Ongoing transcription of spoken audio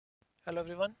Hello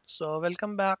everyone. So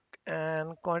welcome back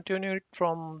and continue it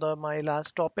from my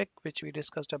last topic, which we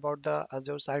discussed about the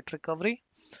Azure site recovery.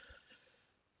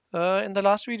 In the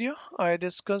last video, I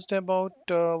discussed about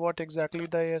what exactly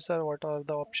the ASR, what are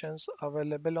the options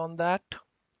available on that.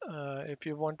 If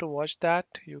you want to watch that,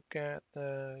 you can.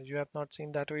 You have not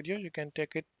seen that video, you can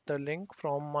take it the link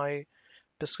from my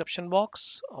description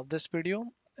box of this video,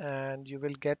 and you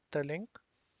will get the link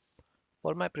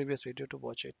for my previous video to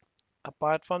watch it.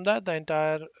 Apart from that, the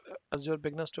entire Azure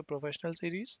Beginners to Professional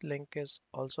series link is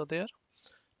also there.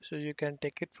 So you can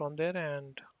take it from there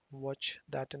and watch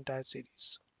that entire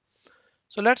series.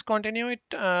 So let's continue it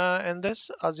in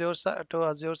this to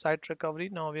Azure Site Recovery.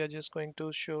 Now we are just going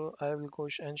to show, I will go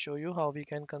and show you how we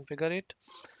can configure it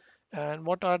and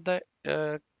what are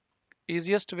the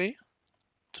easiest way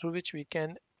through which we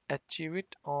can achieve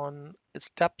it on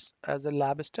steps as a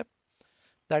lab step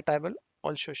that I will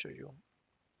also show you.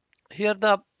 Here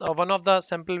the one of the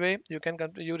simple way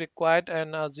you require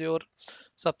an Azure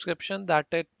subscription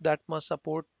that must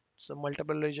support some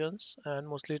multiple regions, and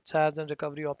mostly it has a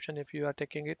recovery option if you are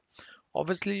taking it.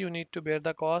 Obviously you need to bear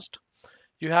the cost.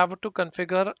 You have to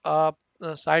configure a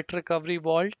site recovery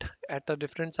vault at a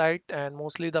different site, and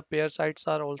mostly the pair sites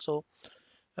are also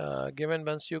given.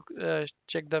 Once you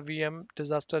check the VM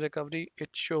disaster recovery, it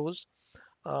shows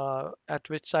at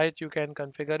which site you can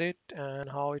configure it and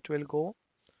how it will go.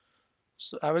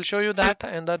 So I will show you that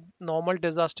in the normal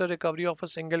disaster recovery of a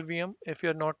single VM. If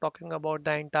you're not talking about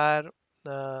the entire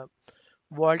uh,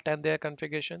 vault and their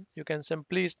configuration, you can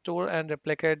simply store and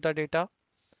replicate the data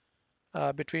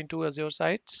between two Azure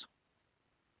sites.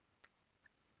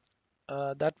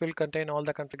 That will contain all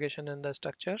the configuration in the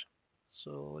structure.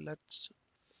 So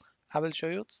I will show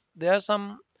you. There are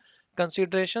some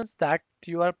considerations that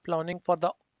you are planning for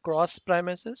the cross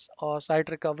premises or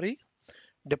site recovery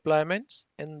deployments.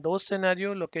 In those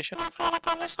scenario, location Of your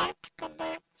recovery site could be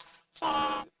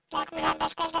like we have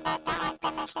discussed about the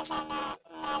on-premises and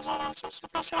Azure also. So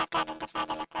first we have to identify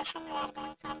the location. We are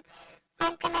going from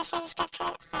on-premises structure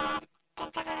or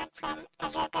configure it from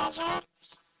Azure to Azure.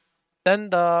 then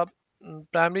the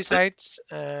primary sites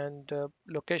and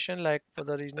location, like for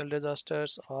the regional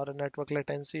disasters or network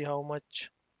latency, how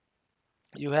much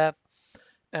you have.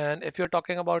 And if you're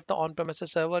talking about the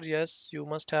on-premises server, yes, you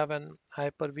must have an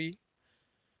Hyper-V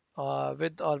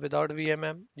with or without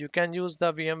VMM. You can use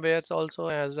the VMwares also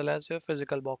as well as your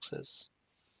physical boxes.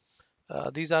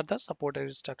 These are the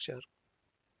supported structure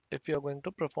if you're going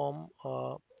to perform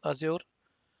Azure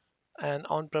and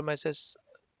on-premises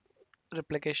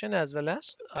replication as well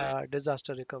as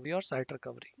disaster recovery or site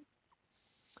recovery.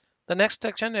 The next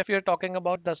section, if you're talking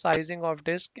about the sizing of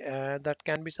disk, that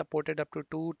can be supported up to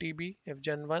 2 TB if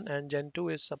Gen 1, and Gen 2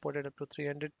 is supported up to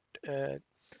 300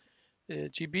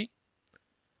 GB.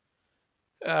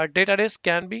 Data disk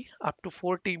can be up to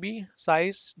 4 TB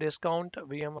size, discount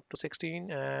VM up to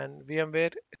 16, and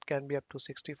VMware it can be up to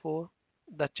 64.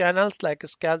 The channels like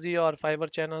SCSI or fiber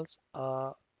channels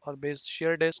or base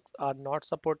shear disks are not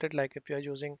supported, like if you are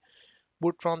using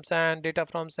boot from SAN, data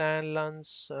from SAN,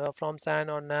 LUNs from SAN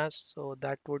or NAS, so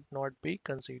that would not be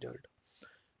considered.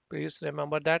 Please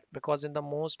remember that, because in the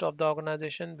most of the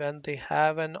organization, when they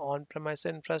have an on-premise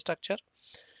infrastructure,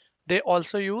 they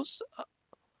also use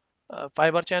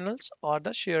fiber channels or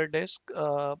the shared disk,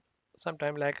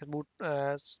 sometime like boot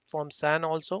from SAN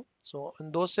also. So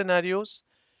in those scenarios,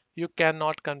 you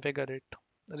cannot configure it.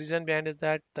 The reason behind is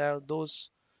that those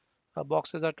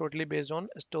boxes are totally based on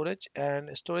storage, and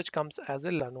storage comes as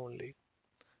a LUN only.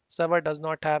 Server does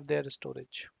not have their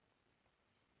storage.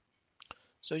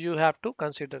 So you have to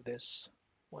consider this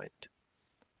point.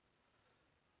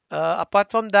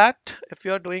 Apart from that, if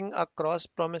you are doing a cross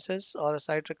promises or a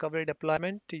site recovery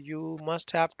deployment, you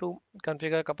must have to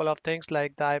configure a couple of things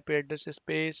like the IP address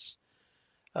space,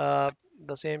 uh,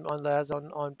 the same on as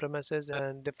on premises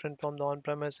and different from the on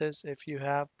premises. If you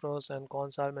have pros and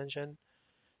cons are mentioned,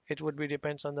 it would be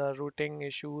depends on the routing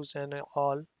issues and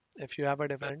all. If you have a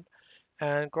different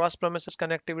and cross premises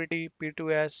connectivity,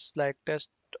 P2S like test.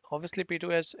 Obviously,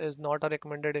 P2S is not a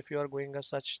recommended if you are going a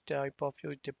such type of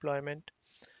huge deployment.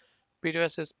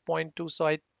 P2S is point to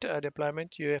site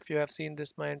deployment. If you have seen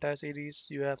this my entire series,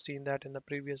 you have seen that in the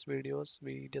previous videos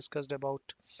we discussed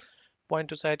about point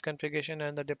to site configuration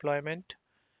and the deployment,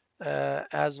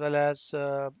 as well as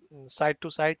site to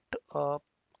site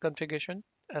configuration.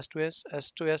 S2S,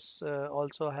 S2S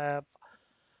also have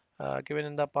given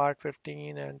in the part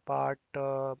 15 and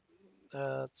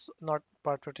not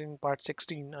part 15, part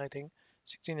 16, I think.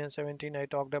 16 and 17 I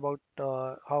talked about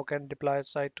how can deploy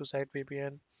site to site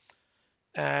VPN.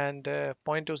 and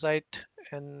point to site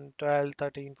in 12,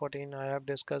 13, 14. I have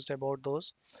discussed about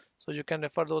those. So you can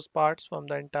refer those parts from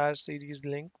the entire series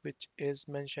link, which is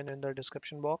mentioned in the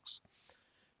description box,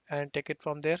 and take it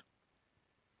from there.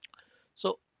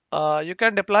 So you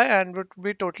can deploy and would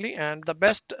be totally. And the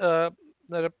best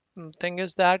thing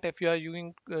is that if you are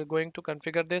going to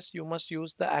configure this, you must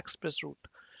use the express route.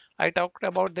 I talked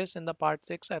about this in the part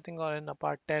 6, I think, or in the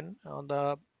part 10 on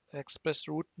the express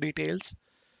route details.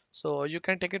 So you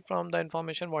can take it from the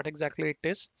information what exactly it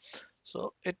is.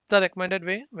 So it's the recommended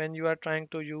way when you are trying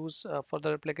to use for the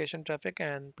replication traffic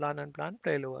and plan unplanned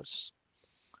failovers.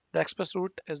 The express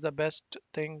route is the best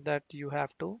thing that you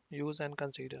have to use and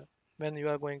consider when you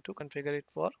are going to configure it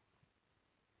for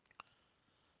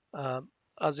uh,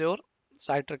 Azure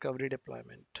site recovery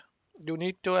deployment. You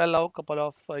need to allow a couple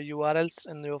of URLs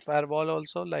in your firewall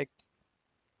also, like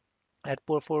at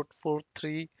port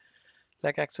 443,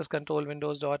 like access control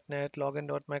windows.net,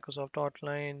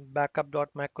 login.microsoft.online,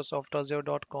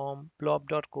 backup.microsoftazure.com,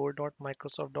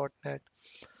 blob.core.microsoft.net.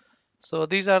 So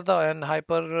these are the and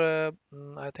hyper,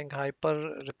 I think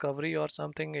hyper recovery or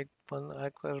something,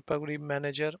 recovery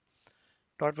manager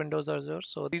dot Windows Azure.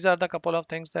 So these are the couple of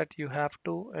things that you have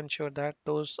to ensure that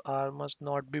those are must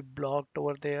not be blocked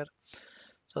over there.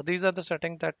 So these are the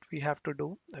settings that we have to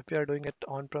do if we are doing it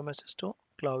on premises to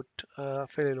cloud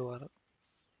failover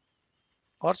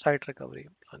or site recovery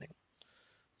planning.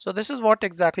 So this is what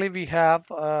exactly we have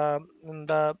in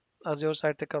the Azure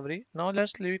Site Recovery. Now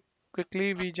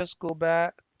quickly we just go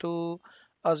back to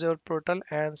Azure portal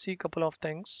and see a couple of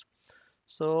things.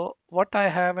 So what I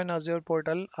have in Azure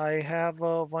portal, I have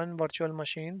one virtual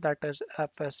machine that is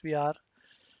FSVR,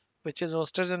 which is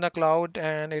hosted in the cloud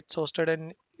and it's hosted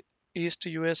in East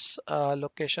US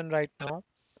location right now.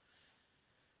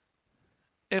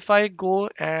 If I go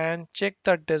and check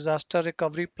the disaster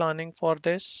recovery planning for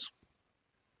this,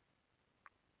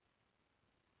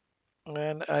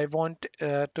 and I want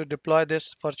to deploy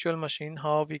this virtual machine,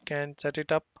 how we can set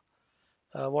it up,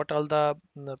 what all the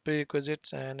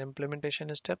prerequisites and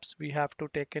implementation steps we have to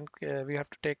take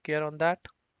care on that.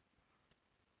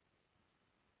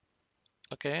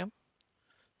 Okay,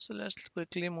 so let's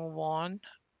quickly move on.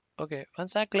 Okay,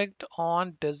 once I clicked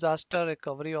on disaster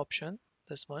recovery option,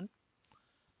 this one,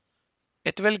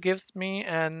 it will give me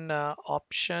an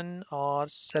option or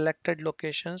selected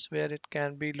locations where it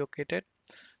can be located.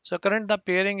 So current the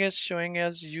pairing is showing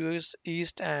as US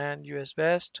East and US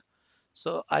West.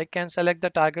 So I can select the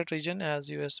target region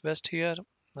as US West here.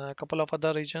 A couple of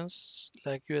other regions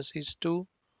like US East 2.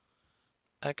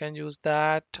 I can use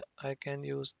that. I can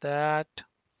use that.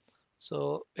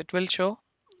 So it will show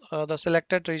the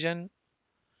selected region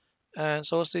and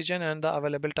source region and the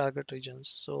available target regions.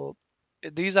 So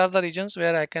these are the regions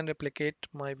where I can replicate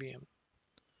my VM.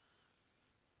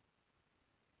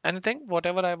 Anything,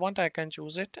 whatever I want, I can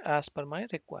choose it as per my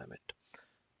requirement.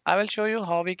 I will show you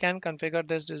how we can configure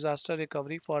this disaster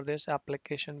recovery for this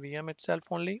application VM itself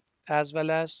only, as well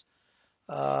as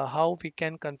how we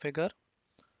can configure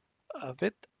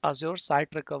with Azure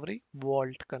Site Recovery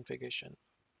Vault configuration.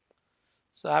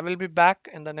 So I will be back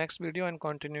in the next video and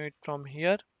continue it from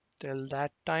here. Till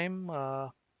that time,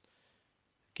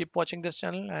 keep watching this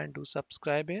channel and do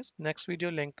subscribe. Is next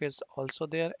video link is also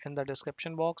there in the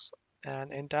description box,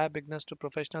 and entire beginners to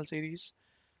professional series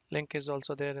link is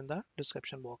also there in the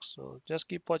description box. So just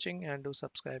keep watching and do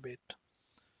subscribe it.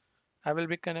 I will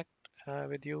be connect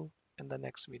with you in the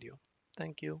next video.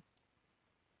 Thank you.